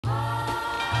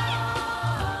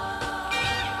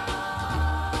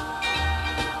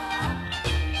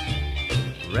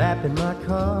Wrapping my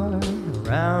car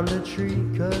around a tree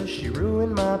 'cause she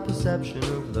ruined my perception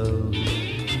of love.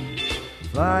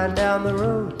 Flying down the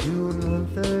road doing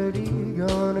 130,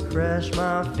 gonna crash,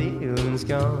 my feelings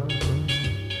gone.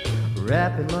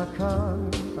 Wrapping my car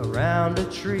around a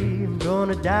tree, I'm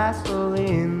gonna die slowly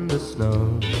in the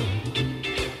snow.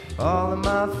 All of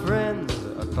my friends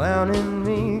are clowning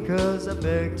me 'cause I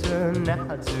begged her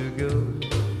not to go.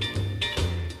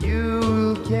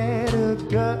 You'll get a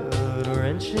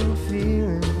gut-wrenching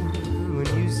feeling when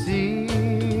you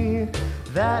see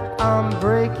that I'm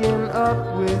breaking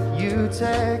up with you.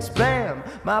 Text, bam,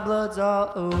 my blood's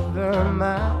all over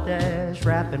my dash.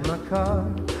 Wrapping my car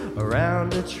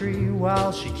around a tree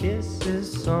while she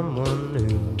kisses someone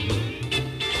new.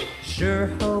 Sure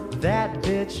hope that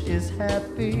bitch is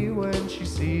happy when she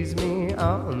sees me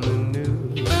on the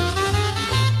news.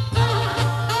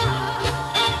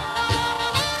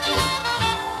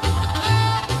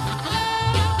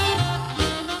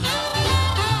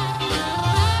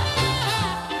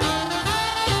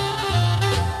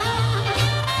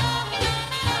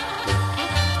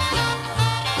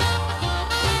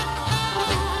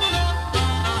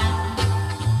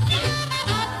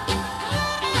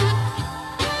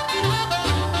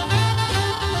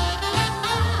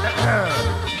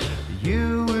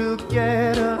 You will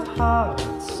get a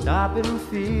heart-stopping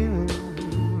feeling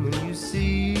when you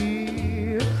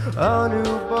see a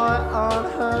new boy on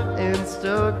her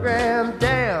Instagram.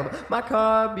 Damn, my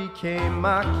car became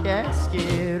my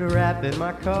casket. Wrapping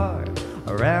my car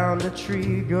around a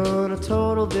tree, gonna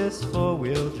total this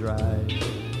four-wheel drive.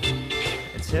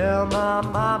 And tell my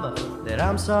mama that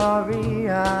I'm sorry,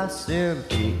 I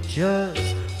simply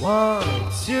just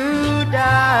want to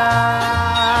die.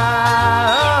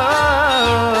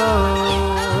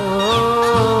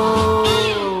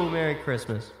 Merry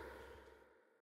Christmas.